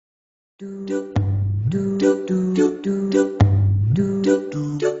Okay,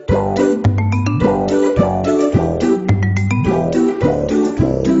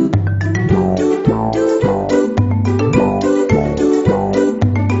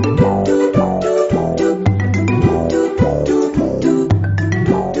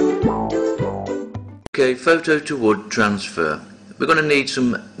 photo to wood transfer. We're going to need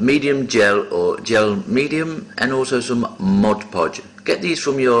some medium gel or gel medium and also some Mod Podge. Get these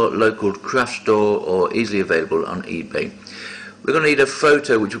from your local craft store or easily available on eBay. We're going to need a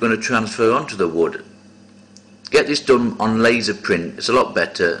photo which we're going to transfer onto the wood. Get this done on laser print. It's a lot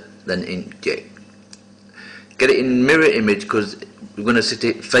better than inkjet. Get it in mirror image because we're going to sit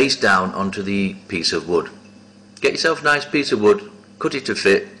it face down onto the piece of wood. Get yourself a nice piece of wood, cut it to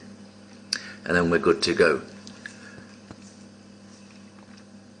fit, and then we're good to go.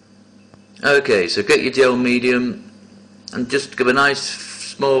 Okay, so get your gel medium and just give a nice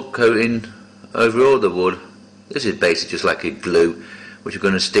small coating over all the wood. This is basically just like a glue which we're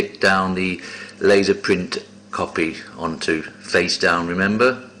going to stick down the laser print copy onto face down,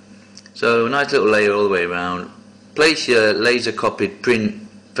 remember? So a nice little layer all the way around. Place your laser copied print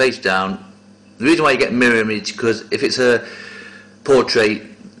face down. The reason why you get mirror image because if it's a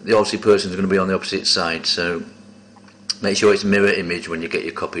portrait, the obviously person's going to be on the opposite side, so make sure it's mirror image when you get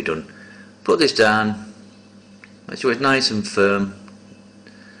your copy done. Put this down, make sure it's nice and firm,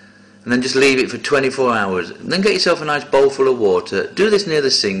 and then just leave it for 24 hours. And then get yourself a nice bowl full of water. Do this near the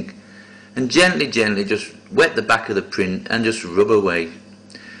sink and gently just wet the back of the print and just rub away.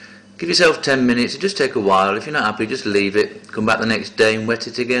 Give yourself 10 minutes, it just take a while. If you're not happy, just leave it, come back the next day and wet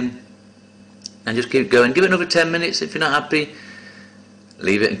it again, and just keep going. Give it another 10 minutes. If you're not happy,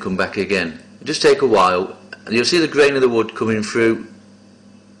 leave it and come back again. It just take a while, and you'll see the grain of the wood coming through,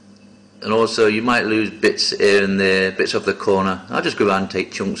 and also you might lose bits here and there, bits off the corner. I'll just go around and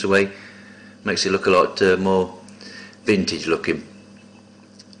take chunks away. Makes it look a lot more vintage looking.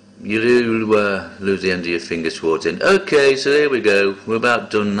 You do lose the end of your fingers towards the end. Okay, so there we go, we're about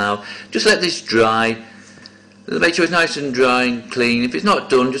done now. Just let this dry. Make sure it's nice and dry and clean. If it's not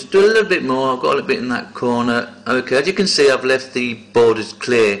done, just do a little bit more. I've got a little bit in that corner. Okay, as you can see, I've left the borders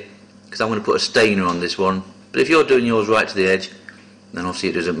clear because I'm going to put a stainer on this one. But if you're doing yours right to the edge, then obviously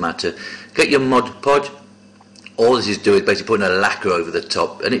it doesn't matter. Get your Mod Podge. All this is doing is basically putting a lacquer over the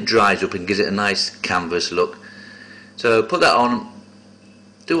top, and it dries up and gives it a nice canvas look. So put that on,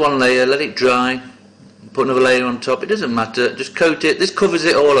 do one layer, let it dry, put another layer on top. It doesn't matter, just coat it. This covers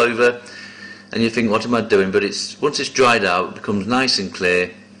it all over. And you think, what am I doing? But once it's dried out, it becomes nice and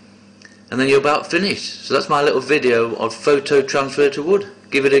clear, and then you're about finished. So that's my little video of photo transfer to wood.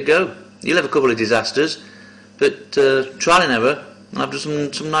 Give it a go. You'll have a couple of disasters, but trial and error. I've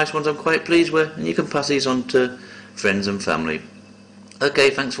done some nice ones I'm quite pleased with, and you can pass these on to friends and family. Okay,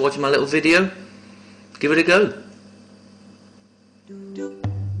 thanks for watching my little video. Give it a go.